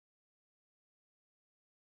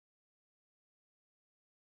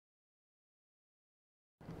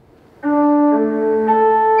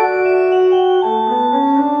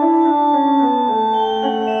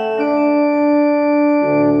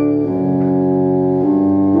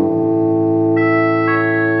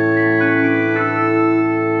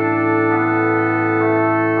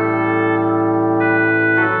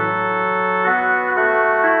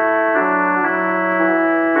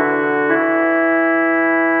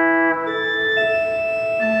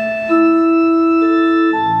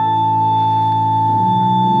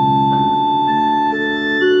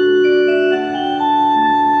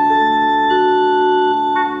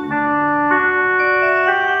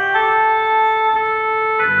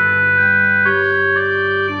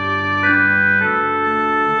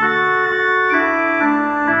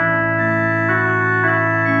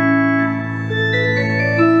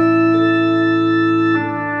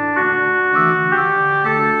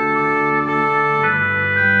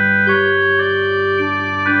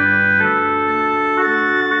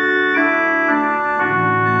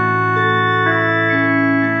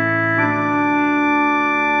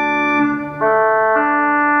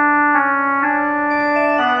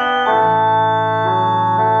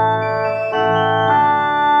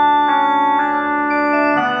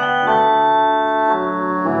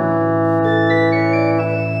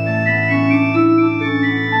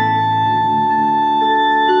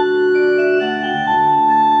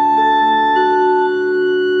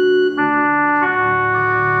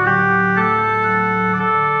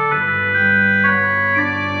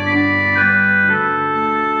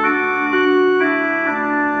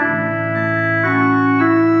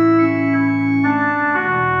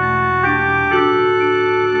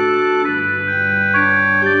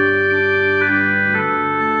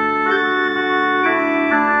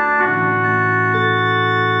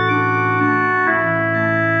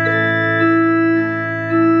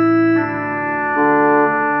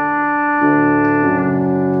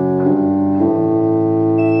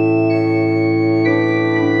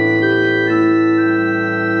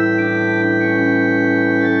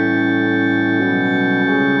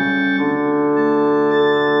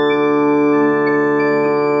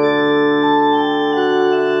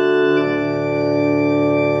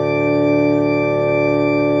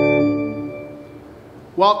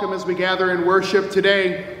Welcome as we gather in worship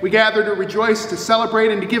today. We gather to rejoice, to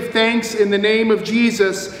celebrate, and to give thanks in the name of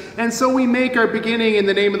Jesus. And so we make our beginning in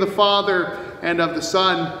the name of the Father, and of the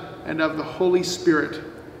Son, and of the Holy Spirit.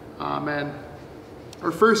 Amen.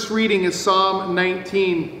 Our first reading is Psalm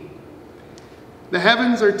 19. The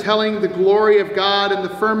heavens are telling the glory of God, and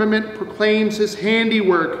the firmament proclaims his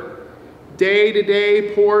handiwork. Day to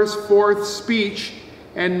day pours forth speech,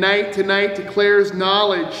 and night to night declares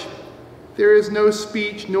knowledge. There is no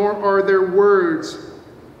speech, nor are there words.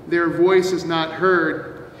 Their voice is not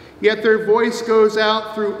heard. Yet their voice goes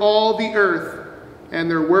out through all the earth, and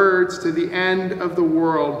their words to the end of the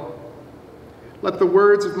world. Let the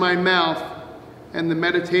words of my mouth and the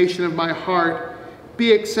meditation of my heart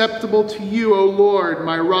be acceptable to you, O Lord,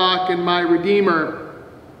 my rock and my redeemer.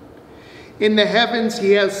 In the heavens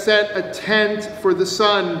he has set a tent for the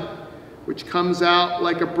sun, which comes out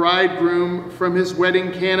like a bridegroom from his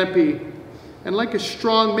wedding canopy, and like a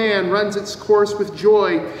strong man runs its course with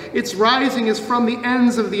joy. Its rising is from the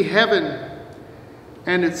ends of the heaven,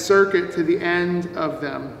 and its circuit to the end of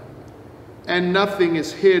them, and nothing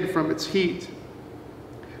is hid from its heat.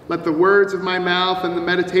 Let the words of my mouth and the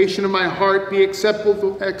meditation of my heart be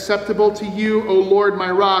acceptable to you, O Lord,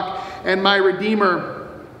 my rock and my redeemer.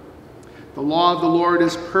 The law of the Lord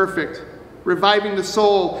is perfect, reviving the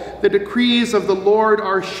soul. The decrees of the Lord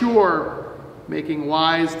are sure, making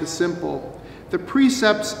wise the simple. The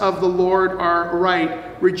precepts of the Lord are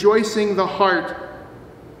right, rejoicing the heart.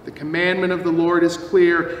 The commandment of the Lord is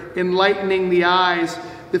clear, enlightening the eyes.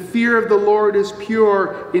 The fear of the Lord is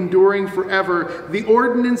pure, enduring forever. The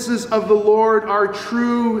ordinances of the Lord are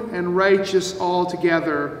true and righteous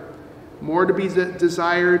altogether. More to be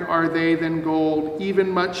desired are they than gold, even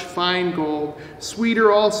much fine gold, sweeter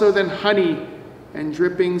also than honey and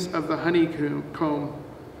drippings of the honeycomb.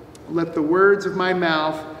 Let the words of my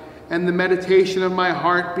mouth and the meditation of my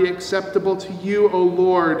heart be acceptable to you, O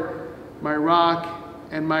Lord, my rock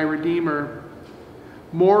and my redeemer.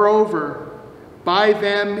 Moreover, by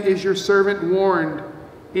them is your servant warned.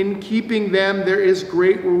 In keeping them there is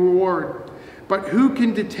great reward. But who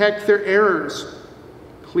can detect their errors?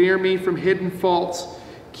 Clear me from hidden faults.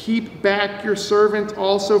 Keep back your servant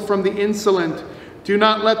also from the insolent. Do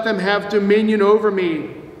not let them have dominion over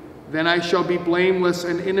me. Then I shall be blameless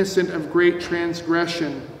and innocent of great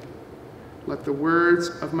transgression. Let the words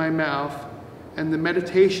of my mouth and the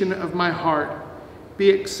meditation of my heart be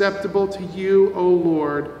acceptable to you, O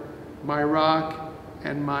Lord, my rock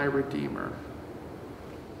and my redeemer.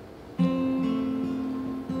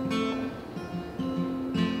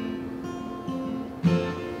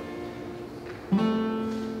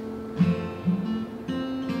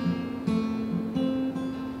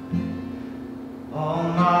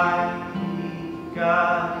 Almighty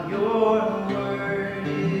God, your word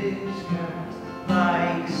is cast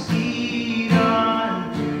like seed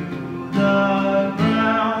unto the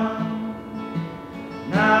ground.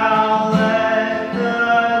 Now let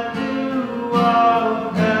the dew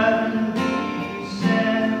of heaven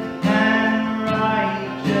descend and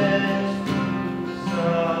righteous fruits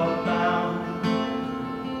abound.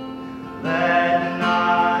 Let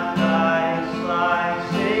not thy sly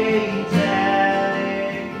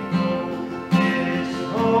satanic foe this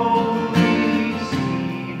holy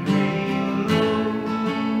seed remove,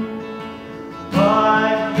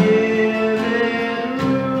 but give it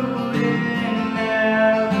root in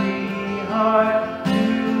every heart to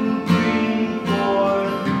bring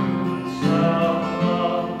forth fruits of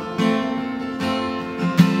love.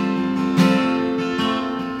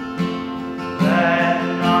 Let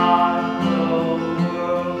not the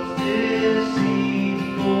world's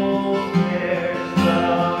deceitful cares the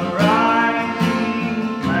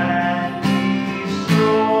rising plant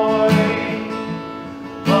destroy,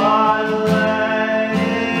 but let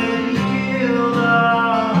it yield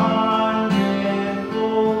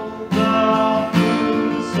 100-fold the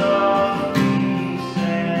fruits of peace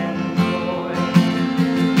and joy.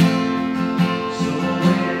 So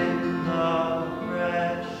when the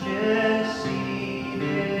precious seed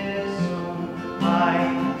is sown,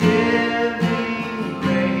 life-giving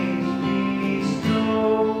grace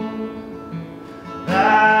bestow,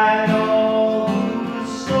 that all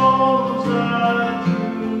whose souls the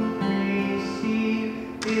truth receive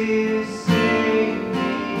is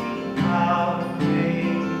saving power they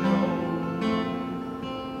know.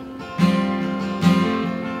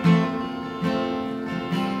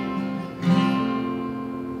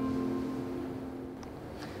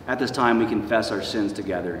 At this time, we confess our sins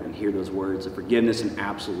together and hear those words of forgiveness and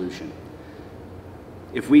absolution.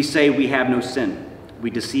 If we say we have no sin, we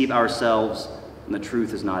deceive ourselves and the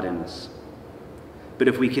truth is not in us. But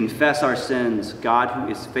if we confess our sins, God,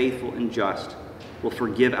 who is faithful and just, will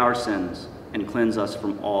forgive our sins and cleanse us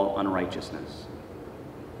from all unrighteousness.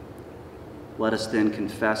 Let us then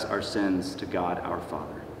confess our sins to God our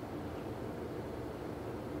Father.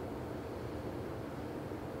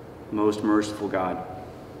 Most merciful God,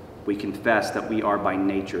 we confess that we are by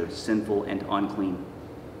nature sinful and unclean.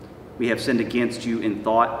 We have sinned against you in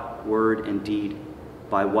thought, word, and deed,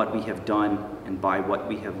 by what we have done and by what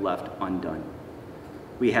we have left undone.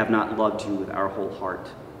 We have not loved you with our whole heart.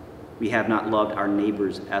 We have not loved our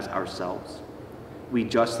neighbors as ourselves. We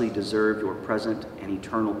justly deserve your present and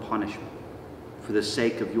eternal punishment. For the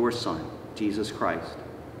sake of your Son, Jesus Christ,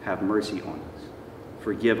 have mercy on us.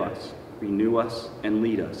 Forgive us, renew us, and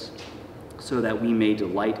lead us, so that we may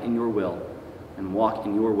delight in your will and walk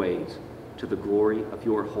in your ways to the glory of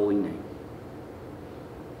your holy name.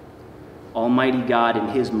 Almighty God, in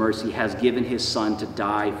his mercy, has given his Son to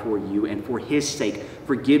die for you, and for his sake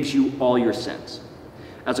forgives you all your sins.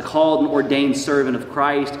 As a called and ordained servant of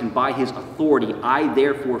Christ, and by his authority, I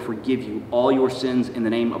therefore forgive you all your sins in the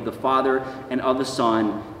name of the Father, and of the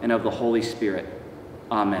Son, and of the Holy Spirit.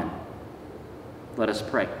 Amen. Let us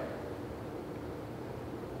pray.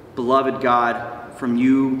 Beloved God, from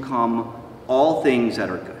you come all things that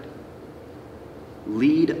are good.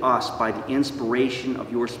 Lead us by the inspiration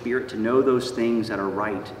of your Spirit to know those things that are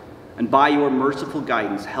right, and by your merciful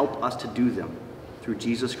guidance, help us to do them through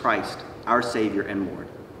Jesus Christ, our Savior and Lord.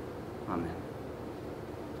 Amen.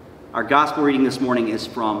 Our gospel reading this morning is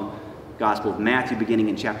from the Gospel of Matthew, beginning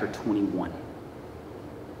in chapter 21.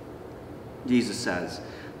 Jesus says,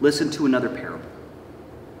 "Listen to another parable.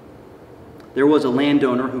 There was a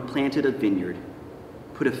landowner who planted a vineyard,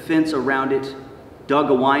 put a fence around it,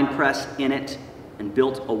 dug a winepress in it, and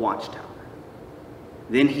built a watchtower.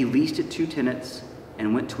 Then he leased it to tenants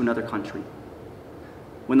and went to another country.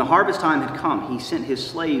 When the harvest time had come, he sent his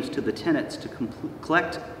slaves to the tenants to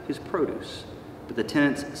collect his produce. But the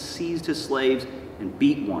tenants seized his slaves and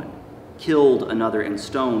beat one, killed another, and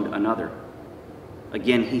stoned another.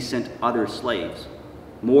 Again, he sent other slaves,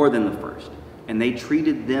 more than the first, and they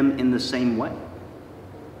treated them in the same way.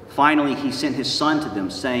 Finally, he sent his son to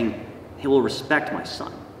them, saying, 'He will respect my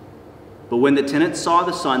son.' But when the tenants saw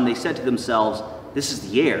the son, they said to themselves, 'This is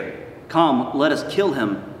the heir. Come, let us kill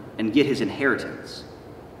him and get his inheritance.'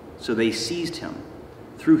 So they seized him,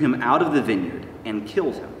 threw him out of the vineyard, and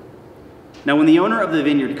killed him. Now when the owner of the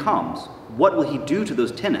vineyard comes, what will he do to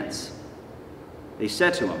those tenants?" They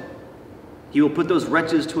said to him, "He will put those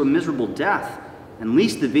wretches to a miserable death and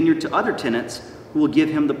lease the vineyard to other tenants who will give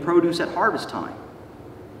him the produce at harvest time."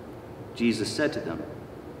 Jesus said to them,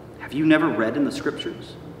 "Have you never read in the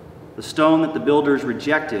Scriptures? The stone that the builders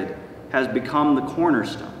rejected has become the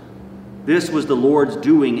cornerstone. This was the Lord's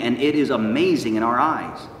doing, and it is amazing in our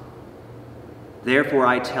eyes. Therefore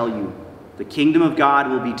I tell you, the kingdom of God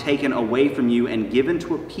will be taken away from you and given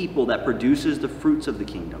to a people that produces the fruits of the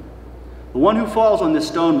kingdom. The one who falls on this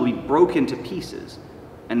stone will be broken to pieces,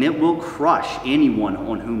 and it will crush anyone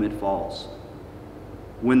on whom it falls."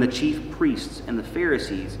 When the chief priests and the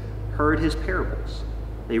Pharisees heard his parables,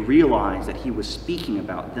 they realized that he was speaking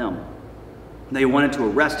about them. They wanted to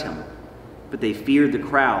arrest him, but they feared the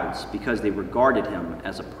crowds because they regarded him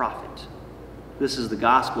as a prophet. This is the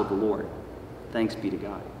gospel of the Lord. Thanks be to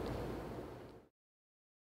God.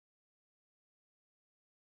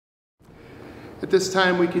 At this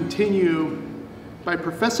time, we continue by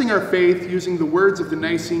professing our faith using the words of the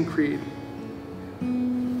Nicene Creed.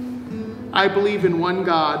 I believe in one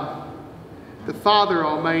God, the Father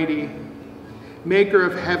Almighty, maker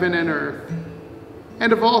of heaven and earth,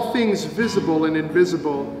 and of all things visible and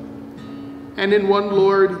invisible, and in one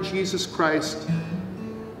Lord Jesus Christ,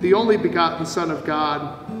 the only begotten Son of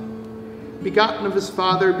God, begotten of his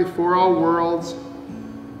Father before all worlds,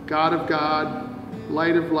 God of God,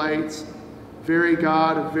 light of lights, very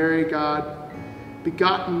God of very God,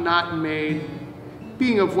 begotten, not made,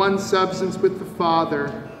 being of one substance with the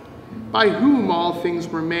Father, by whom all things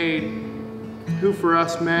were made, who for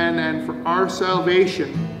us men and for our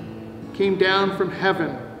salvation came down from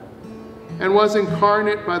heaven and was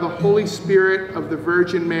incarnate by the Holy Spirit of the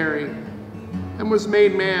Virgin Mary, and was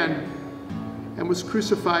made man, and was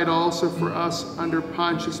crucified also for us under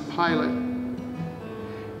Pontius Pilate.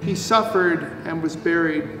 He suffered and was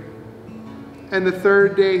buried, and the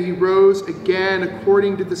third day he rose again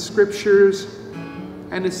according to the Scriptures,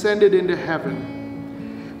 and ascended into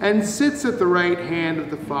heaven, and sits at the right hand of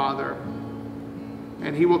the Father.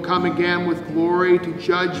 And he will come again with glory to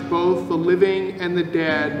judge both the living and the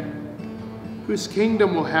dead, whose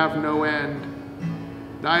kingdom will have no end.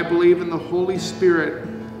 And I believe in the Holy Spirit,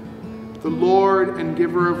 the Lord and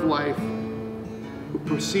giver of life, who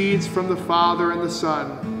proceeds from the Father and the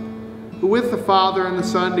Son, who with the Father and the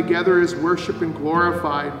Son together is worshiped and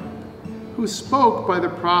glorified, who spoke by the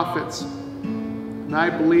prophets. And I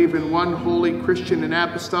believe in one holy Christian and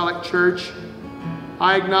apostolic church.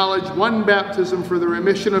 I acknowledge one baptism for the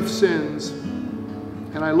remission of sins,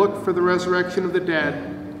 and I look for the resurrection of the dead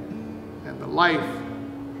and the life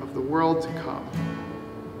of the world to come.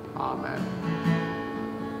 Amen.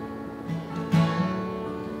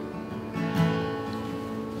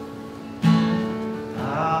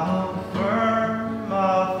 How firm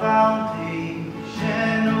a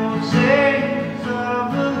foundation, O saints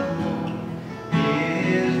of the Lord,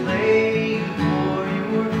 is laid for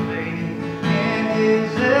your faith in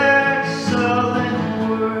His excellent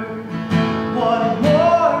word. What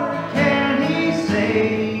more can He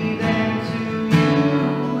say than to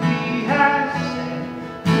you He has said?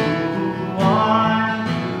 Who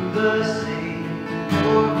unto the Savior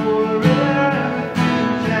for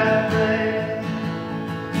refuge hath led?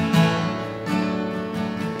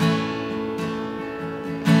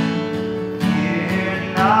 Fear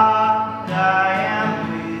not, I am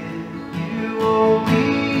with you, O be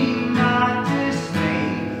not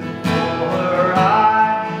dismayed, for I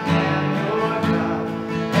am your God,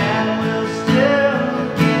 and will still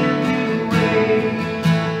give you aid.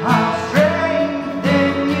 I'll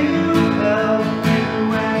strengthen you, help you,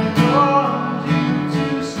 and cause you to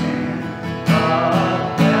stand,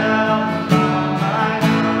 upheld by my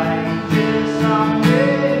righteous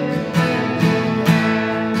omnipotent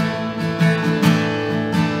hand.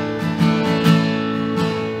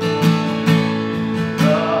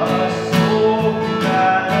 The soul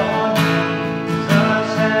that on Jesus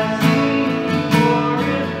has seen for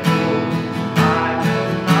His glory, I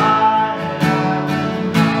will not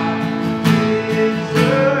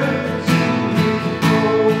desert to His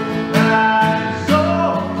goal. That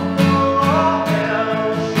soul, all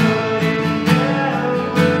hell should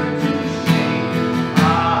endeavor to shame,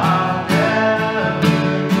 I'll never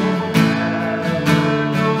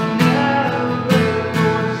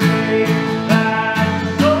forsake. That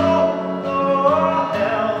soul, all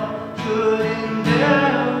hell should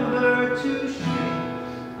endeavor to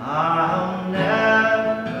shame, I'll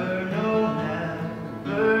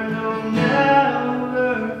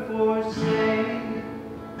never forsake.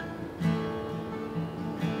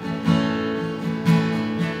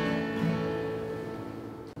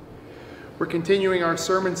 We're continuing our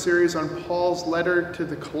sermon series on Paul's letter to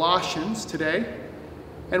the Colossians today,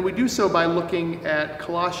 and we do so by looking at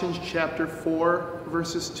Colossians chapter 4,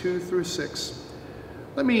 verses 2 through 6.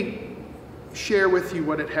 Let me share with you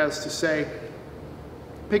what it has to say.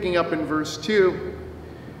 Picking up in verse 2,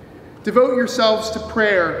 devote yourselves to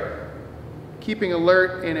prayer, keeping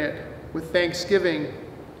alert in it with thanksgiving.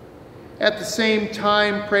 At the same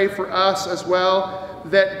time, pray for us as well,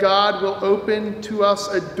 that God will open to us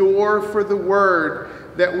a door for the word,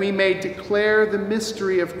 that we may declare the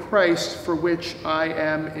mystery of Christ, for which I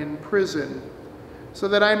am in prison, so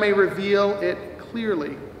that I may reveal it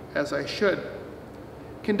clearly as I should.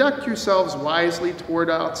 Conduct yourselves wisely toward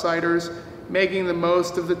outsiders, making the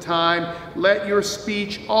most of the time. Let your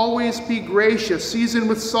speech always be gracious, seasoned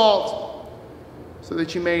with salt, so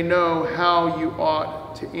that you may know how you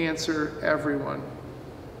ought to answer everyone.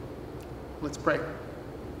 Let's pray.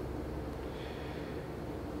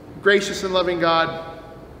 Gracious and loving God,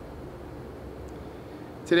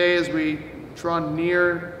 today as we draw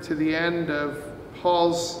near to the end of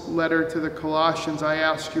Paul's letter to the Colossians, I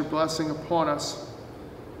ask your blessing upon us.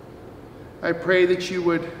 I pray that you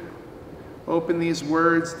would open these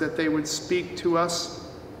words, that they would speak to us,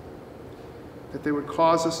 that they would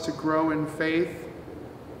cause us to grow in faith.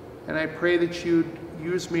 And I pray that you'd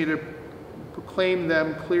use me to proclaim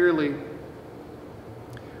them clearly.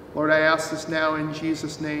 Lord, I ask this now in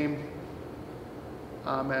Jesus' name.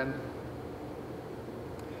 Amen.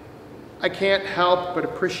 I can't help but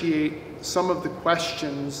appreciate some of the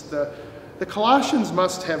questions the Colossians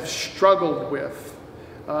must have struggled with,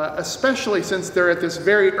 especially since they're at this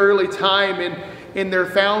very early time in their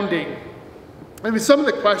founding. I mean, some of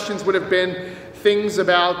the questions would have been things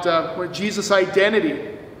about Jesus'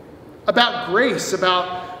 identity, about grace,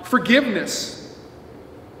 about forgiveness,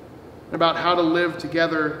 about how to live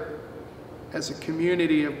together as a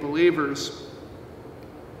community of believers.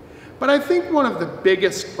 But I think one of the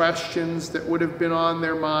biggest questions that would have been on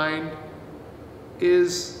their mind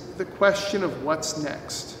is the question of what's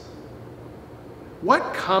next.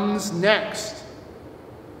 What comes next?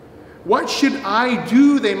 What should I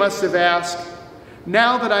do, they must have asked,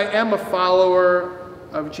 now that I am a follower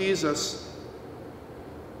of Jesus?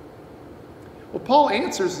 Well, Paul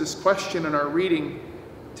answers this question in our reading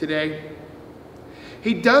today.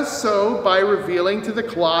 He does so by revealing to the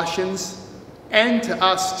Colossians, and to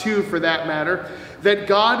us too for that matter, that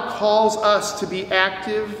God calls us to be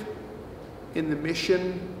active in the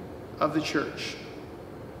mission of the church.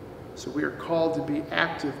 So we are called to be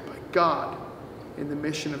active by God in the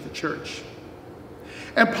mission of the church.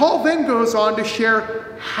 And Paul then goes on to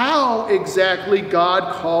share how exactly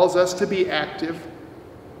God calls us to be active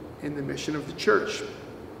in the mission of the church.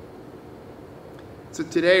 So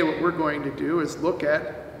today what we're going to do is look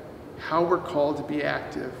at how we're called to be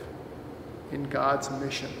active in God's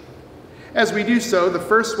mission. As we do so, the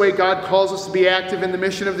first way God calls us to be active in the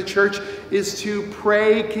mission of the church is to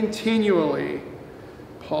pray continually.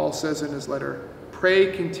 Paul says in his letter,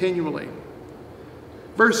 pray continually.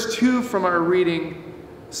 Verse 2 from our reading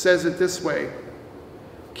says it this way: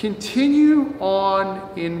 continue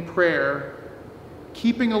on in prayer,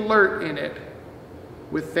 keeping alert in it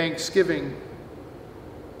with thanksgiving.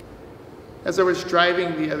 As I was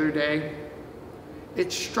driving the other day,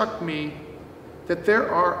 it struck me that there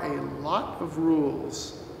are a lot of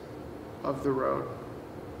rules of the road.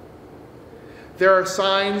 There are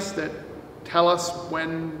signs that tell us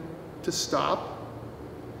when to stop.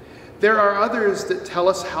 There are others that tell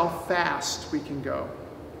us how fast we can go.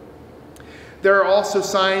 There are also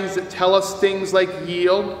signs that tell us things like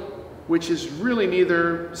yield, which is really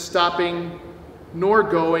neither stopping nor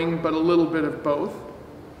going, but a little bit of both.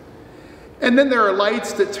 And then there are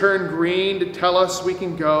lights that turn green to tell us we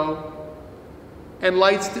can go, and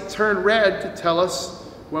lights that turn red to tell us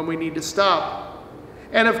when we need to stop.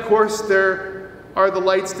 And of course, there are the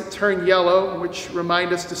lights that turn yellow, which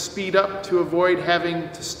remind us to speed up to avoid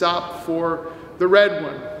having to stop for the red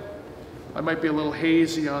one. I might be a little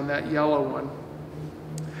hazy on that yellow one.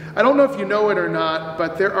 I don't know if you know it or not,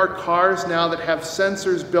 but there are cars now that have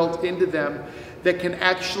sensors built into them that can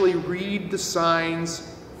actually read the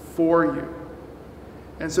signs for you.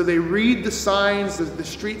 And so they read the signs, the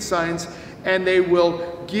street signs, and they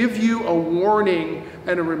will give you a warning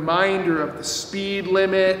and a reminder of the speed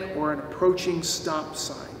limit or an approaching stop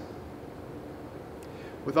sign.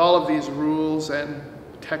 With all of these rules and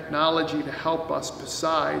technology to help us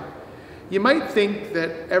beside, you might think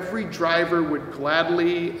that every driver would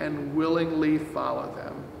gladly and willingly follow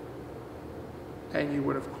them. And you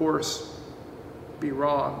would, of course, be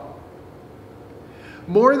wrong.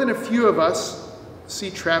 More than a few of us see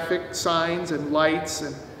traffic signs and lights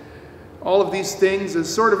and all of these things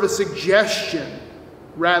as sort of a suggestion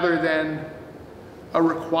rather than a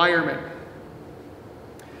requirement.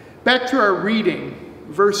 Back to our reading,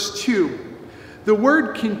 verse 2. The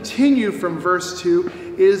word continue from verse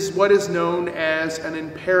 2 is what is known as an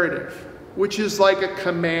imperative, which is like a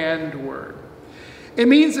command word. It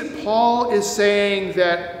means that Paul is saying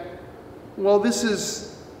that, well, this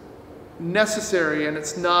is necessary and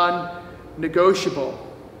it's non-negotiable.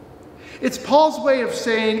 It's Paul's way of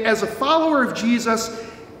saying, as a follower of Jesus,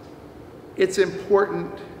 it's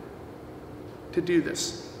important to do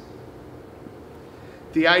this.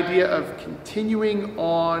 The idea of continuing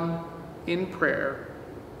on in prayer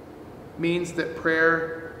means that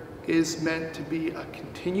prayer is meant to be a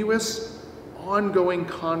continuous, ongoing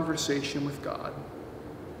conversation with God.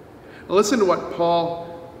 Now listen to what Paul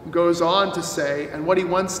goes on to say and what he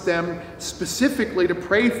wants them specifically to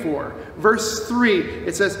pray for. Verse 3,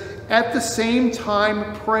 it says, at the same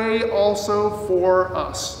time, pray also for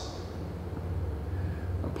us.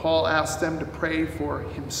 And Paul asks them to pray for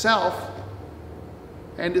himself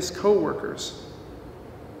and his co-workers.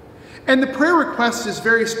 And the prayer request is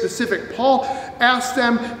very specific. Paul asks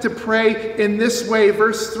them to pray in this way,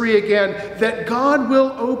 verse 3 again, that God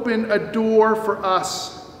will open a door for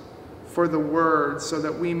us for the word, so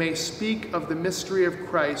that we may speak of the mystery of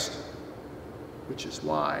Christ, which is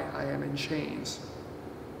why I am in chains.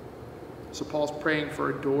 So Paul's praying for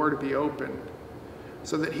a door to be opened,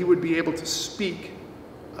 so that he would be able to speak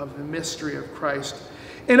of the mystery of Christ.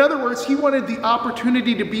 In other words, he wanted the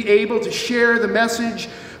opportunity to be able to share the message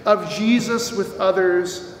of Jesus with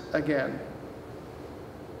others again.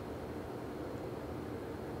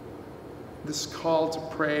 This call to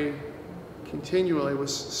pray continually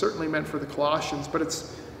was certainly meant for the Colossians, but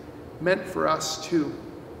it's meant for us too.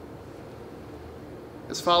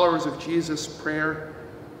 As followers of Jesus, prayer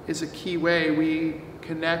is a key way we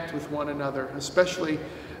connect with one another, especially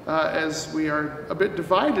as we are a bit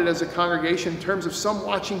divided as a congregation in terms of some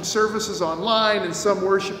watching services online and some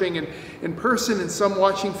worshiping in person and some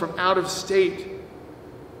watching from out of state.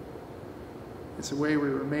 It's a way we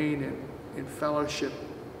remain in fellowship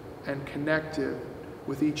and connected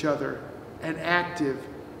with each other and active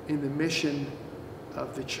in the mission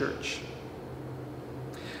of the church.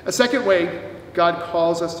 A second way God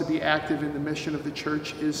calls us to be active in the mission of the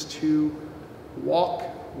church is to walk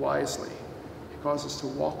wisely. He calls us to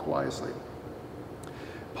walk wisely.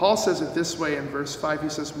 Paul says it this way in verse 5. He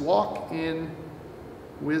says, walk in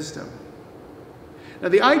wisdom. Now,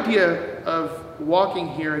 the idea of walking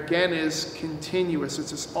here, again, is continuous.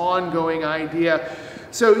 It's this ongoing idea.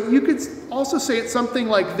 So you could also say it's something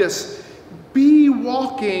like this: be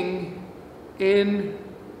walking in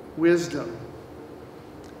wisdom.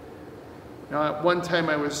 Now, at one time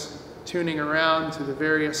I was tuning around to the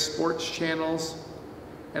various sports channels,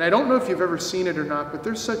 and I don't know if you've ever seen it or not, but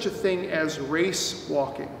there's such a thing as race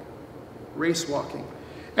walking. Race walking.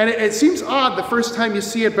 And it seems odd the first time you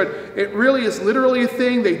see it, but it really is literally a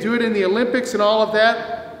thing. They do it in the Olympics and all of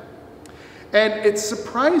that. And it's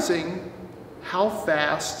surprising how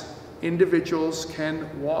fast individuals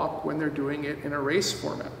can walk when they're doing it in a race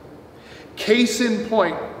format. Case in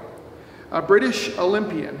point, a British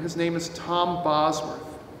Olympian, his name is Tom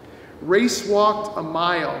Bosworth, race walked a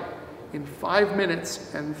mile in 5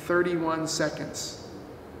 minutes and 31 seconds.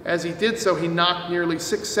 As he did so, he knocked nearly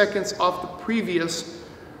 6 seconds off the previous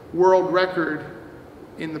world record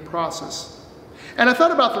in the process. And I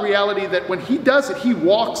thought about the reality that when he does it, he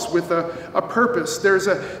walks with a purpose. There's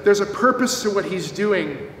a purpose to what he's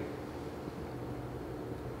doing.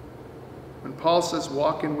 When Paul says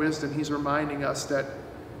walk in wisdom, he's reminding us that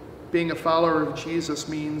being a follower of Jesus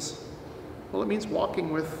means, well, it means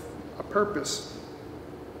walking with a purpose.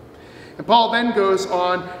 And Paul then goes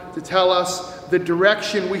on to tell us the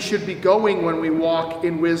direction we should be going when we walk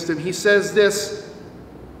in wisdom. He says this: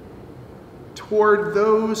 toward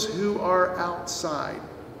those who are outside,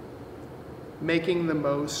 making the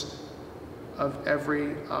most of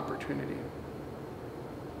every opportunity.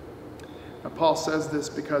 Now, Paul says this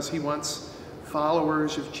because he wants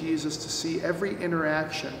followers of Jesus to see every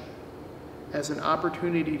interaction as an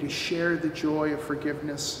opportunity to share the joy of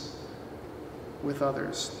forgiveness with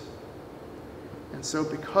others. And so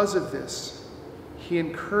because of this, he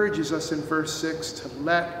encourages us in verse 6 to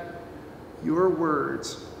let your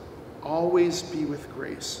words always be with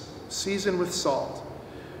grace, seasoned with salt,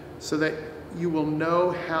 so that you will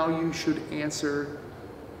know how you should answer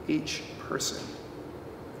each person.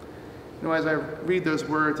 You know, as I read those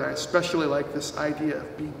words, I especially like this idea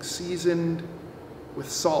of being seasoned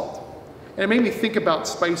with salt. And it made me think about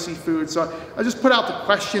spicy food. So I just put out the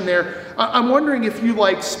question there. I'm wondering if you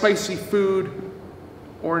like spicy food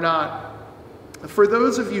or not. For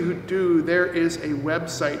those of you who do, there is a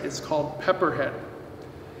website. It's called Pepperhead.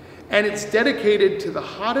 And it's dedicated to the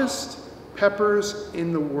hottest peppers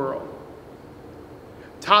in the world.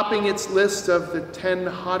 Topping its list of the 10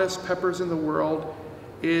 hottest peppers in the world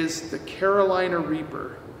is the Carolina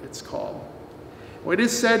Reaper, it's called. Well, it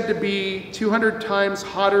is said to be 200 times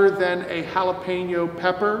hotter than a jalapeno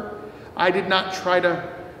pepper. I did not try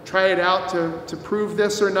it out to prove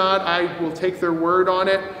this or not. I will take their word on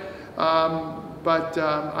it. But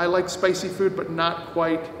I like spicy food, but not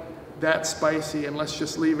quite that spicy, and let's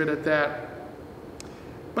just leave it at that.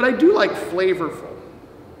 But I do like flavorful.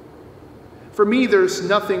 For me, there's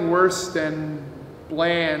nothing worse than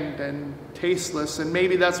bland and tasteless, and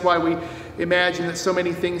maybe that's why we imagine that so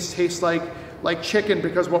many things taste like chicken,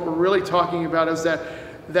 because what we're really talking about is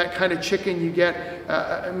that kind of chicken you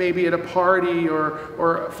get maybe at a party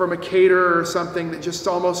or from a caterer or something that just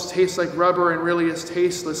almost tastes like rubber and really is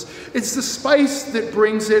tasteless. It's the spice that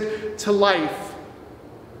brings it to life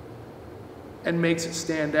and makes it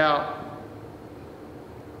stand out.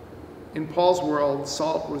 In Paul's world,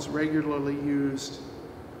 salt was regularly used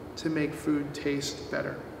to make food taste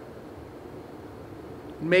better.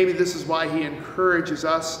 Maybe this is why he encourages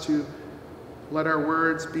us to let our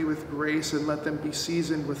words be with grace and let them be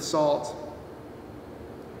seasoned with salt.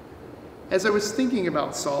 As I was thinking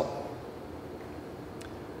about salt,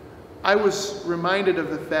 I was reminded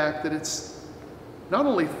of the fact that it's not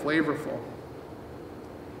only flavorful,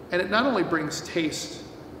 and it not only brings taste,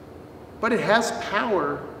 but it has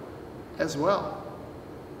power as well.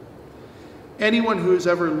 Anyone who's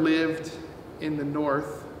ever lived in the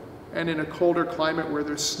north and in a colder climate where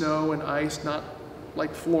there's snow and ice, not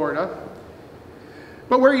like Florida,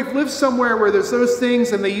 but where you've lived somewhere where there's those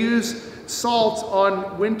things and they use salt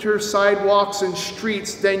on winter sidewalks and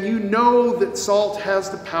streets, then you know that salt has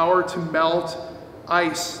the power to melt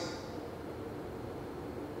ice.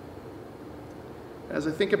 As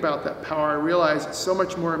I think about that power, I realize it's so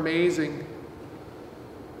much more amazing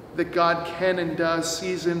that God can and does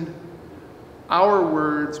season our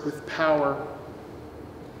words with power,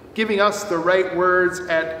 giving us the right words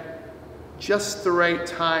at just the right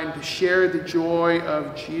time to share the joy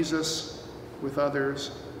of Jesus with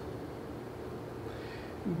others.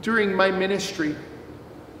 During my ministry,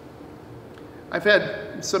 I've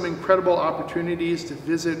had some incredible opportunities to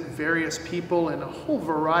visit various people in a whole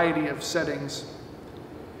variety of settings.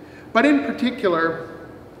 But in particular,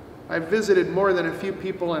 I've visited more than a few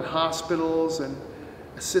people in hospitals and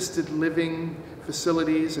assisted living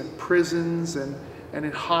facilities and prisons and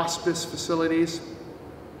in hospice facilities.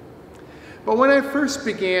 But when I first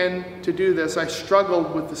began to do this, I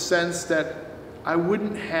struggled with the sense that I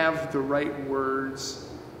wouldn't have the right words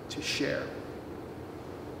to share.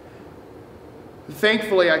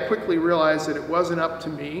 Thankfully, I quickly realized that it wasn't up to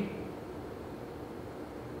me.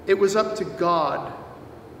 It was up to God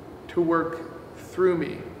to work through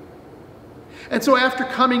me. And so after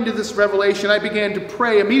coming to this revelation, I began to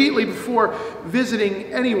pray immediately before visiting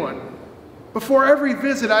anyone. Before every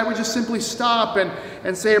visit, I would just simply stop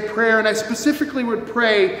and say a prayer, and I specifically would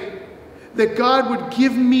pray that God would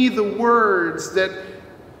give me the words, that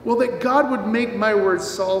God would make my words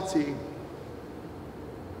salty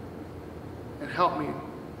and help me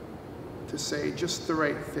to say just the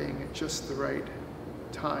right thing at just the right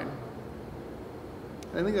time.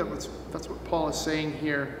 And I think that's what Paul is saying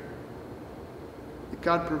here, that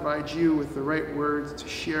God provides you with the right words to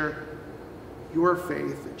share your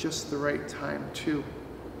faith at just the right time too.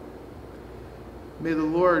 May the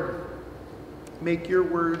Lord make your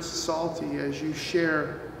words salty as you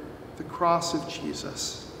share the cross of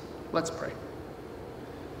Jesus. Let's pray.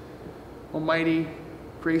 Almighty,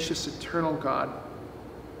 gracious, eternal God,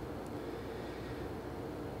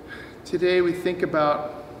 today we think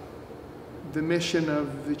about the mission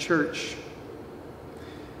of the church.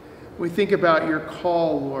 We think about your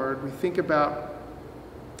call, Lord. We think about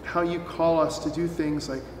how you call us to do things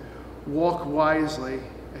like walk wisely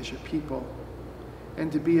as your people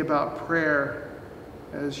and to be about prayer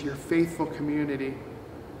as your faithful community.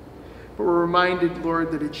 But we're reminded,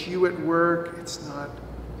 Lord, that it's you at work. It's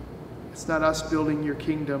not us building your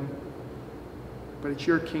kingdom, but it's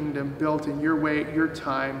your kingdom built in your way, at your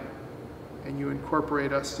time, and you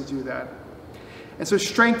incorporate us to do that. And so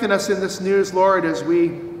strengthen us in this news, Lord, as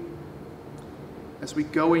we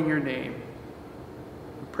go in your name.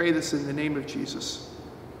 We pray this in the name of Jesus.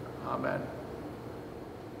 Amen.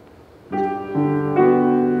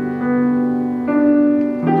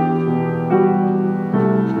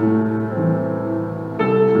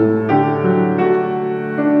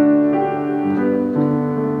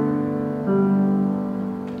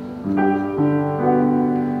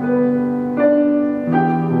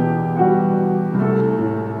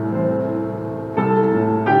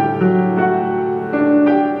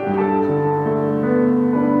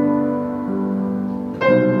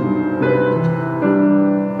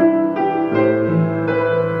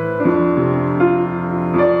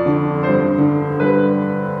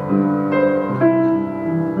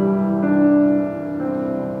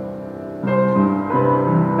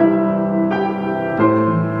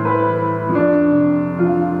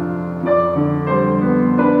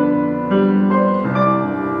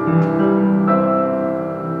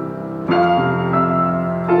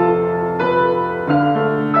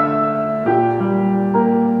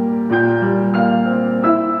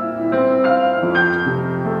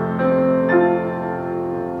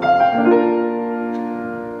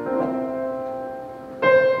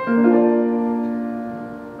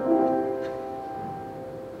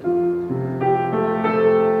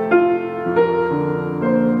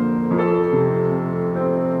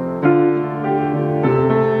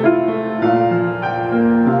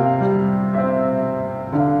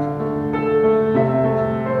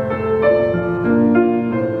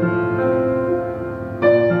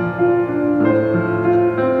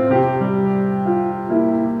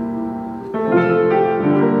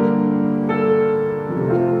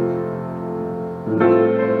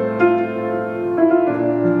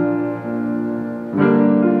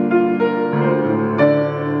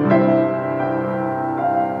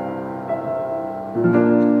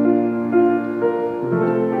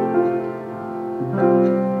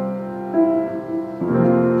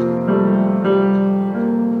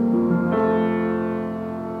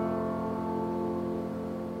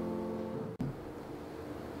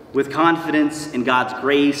 With confidence in God's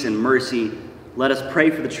grace and mercy, let us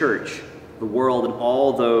pray for the church, the world, and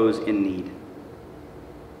all those in need.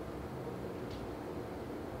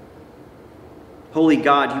 Holy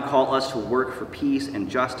God, you call us to work for peace and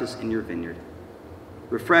justice in your vineyard.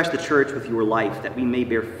 Refresh the church with your life that we may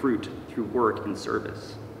bear fruit through work and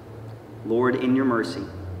service. Lord, in your mercy,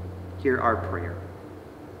 hear our prayer.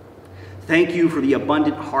 Thank you for the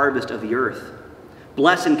abundant harvest of the earth.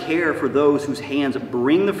 Bless and care for those whose hands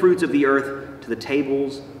bring the fruits of the earth to the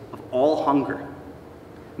tables of all hunger.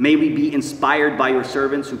 May we be inspired by your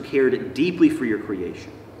servants who cared deeply for your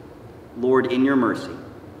creation. Lord, in your mercy,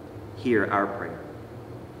 hear our prayer.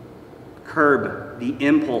 Curb the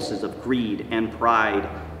impulses of greed and pride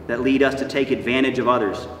that lead us to take advantage of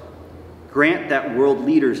others. Grant that world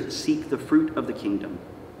leaders seek the fruit of the kingdom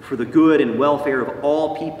for the good and welfare of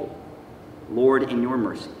all people. Lord, in your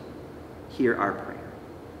mercy, hear our prayer.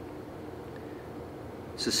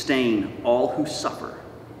 Sustain all who suffer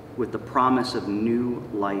with the promise of new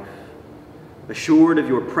life. Assured of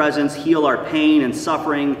your presence, heal our pain and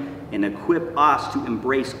suffering, and equip us to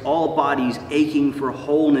embrace all bodies aching for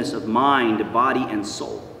wholeness of mind, body, and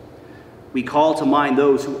soul. We call to mind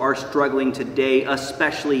those who are struggling today,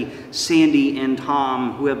 especially Sandy and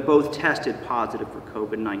Tom, who have both tested positive for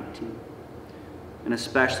COVID-19. And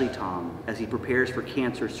especially Tom, as he prepares for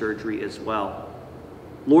cancer surgery as well.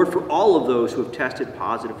 Lord, for all of those who have tested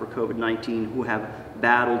positive for COVID-19, who have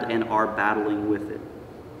battled and are battling with it,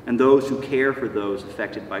 and those who care for those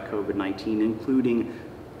affected by COVID-19, including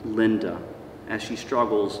Linda, as she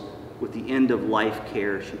struggles with the end-of-life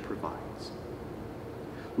care she provides.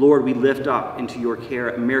 Lord, we lift up into your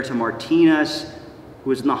care Merta Martinez,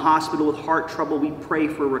 who is in the hospital with heart trouble. We pray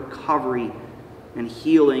for recovery and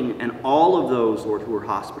healing, and all of those, Lord, who are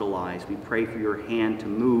hospitalized. We pray for your hand to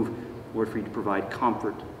move, Lord, for you to provide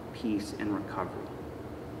comfort, peace, and recovery.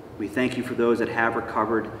 We thank you for those that have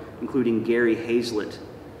recovered, including Gary Hazlett.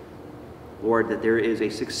 Lord, that there is a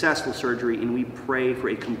successful surgery, and we pray for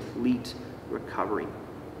a complete recovery.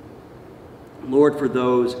 Lord, for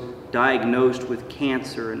those diagnosed with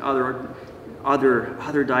cancer and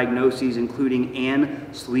other diagnoses, including Ann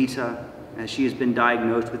Sluita, as she has been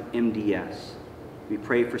diagnosed with MDS. We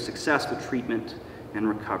pray for successful treatment and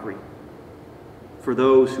recovery. For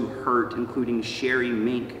those who hurt, including Sherry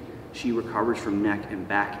Mink, she recovers from neck and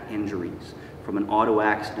back injuries from an auto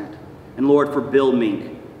accident. And Lord, for Bill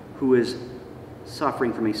Mink, who is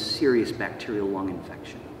suffering from a serious bacterial lung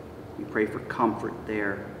infection. We pray for comfort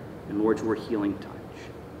there, and Lord, your healing touch.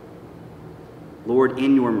 Lord,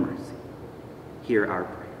 in your mercy, hear our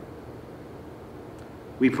prayer.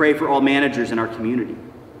 We pray for all managers in our community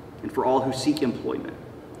and for all who seek employment.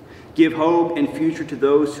 Give hope and future to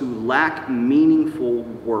those who lack meaningful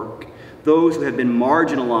work, those who have been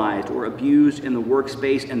marginalized or abused in the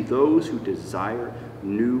workspace, and those who desire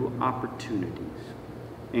new opportunities,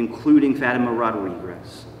 including Fatima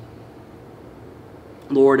Rodriguez.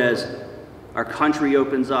 Lord, as our country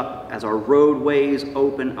opens up, as our roadways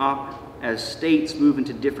open up, as states move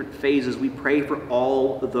into different phases, we pray for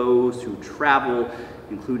all those who travel,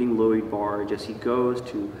 including Lloyd Barge, as he goes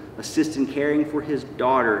to assist in caring for his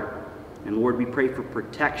daughter. And Lord, we pray for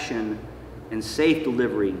protection and safe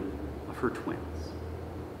delivery of her twins.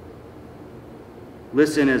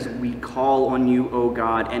 Listen as we call on you, O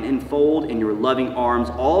God, and enfold in your loving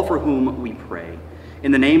arms all for whom we pray.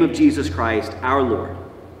 In the name of Jesus Christ, our Lord,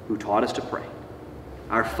 who taught us to pray.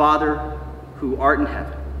 Our Father, who art in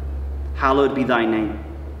heaven, hallowed be thy name.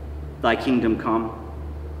 Thy kingdom come,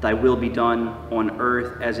 thy will be done on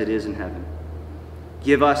earth as it is in heaven.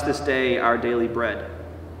 Give us this day our daily bread,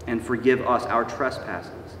 and forgive us our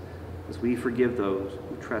trespasses, as we forgive those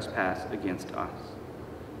who trespass against us.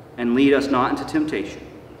 And lead us not into temptation,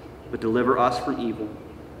 but deliver us from evil.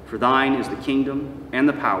 For thine is the kingdom, and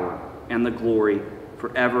the power, and the glory,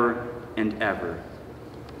 forever and ever.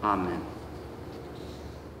 Amen.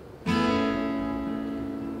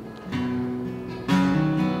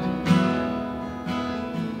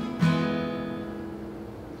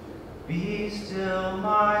 Be still,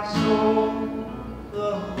 my soul,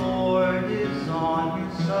 the Lord is on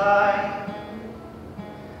your side.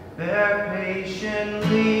 Bear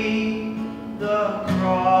patiently the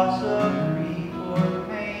cross of grief or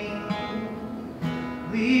pain.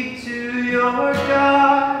 Leave to your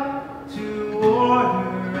God to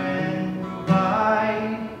order and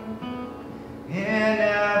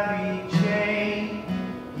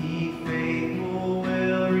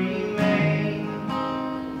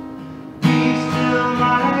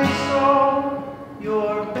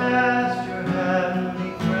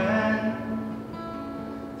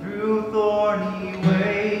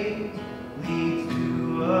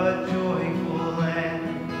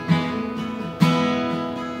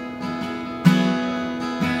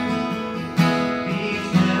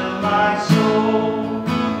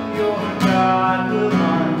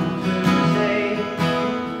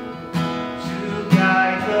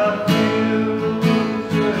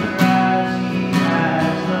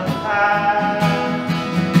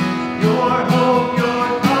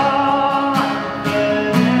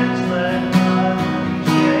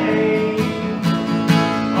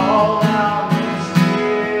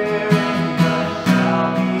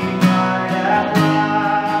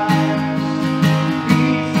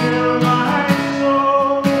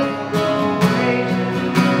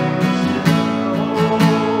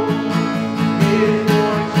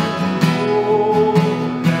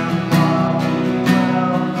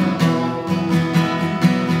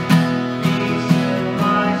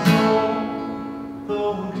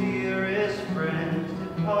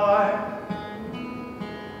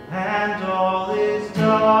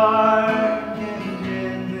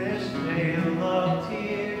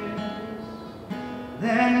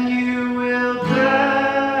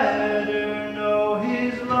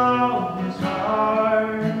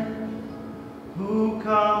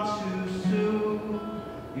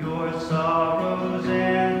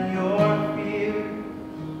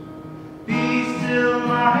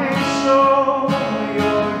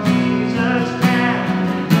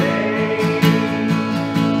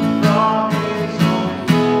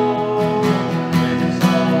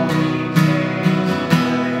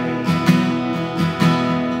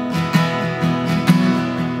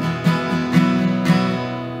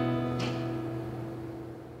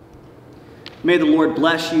May the Lord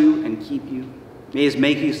bless you and keep you. May his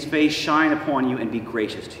make his face shine upon you and be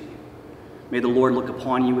gracious to you. May the Lord look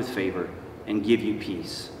upon you with favor and give you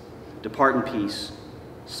peace. Depart in peace.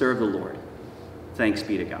 Serve the Lord. Thanks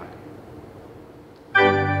be to God.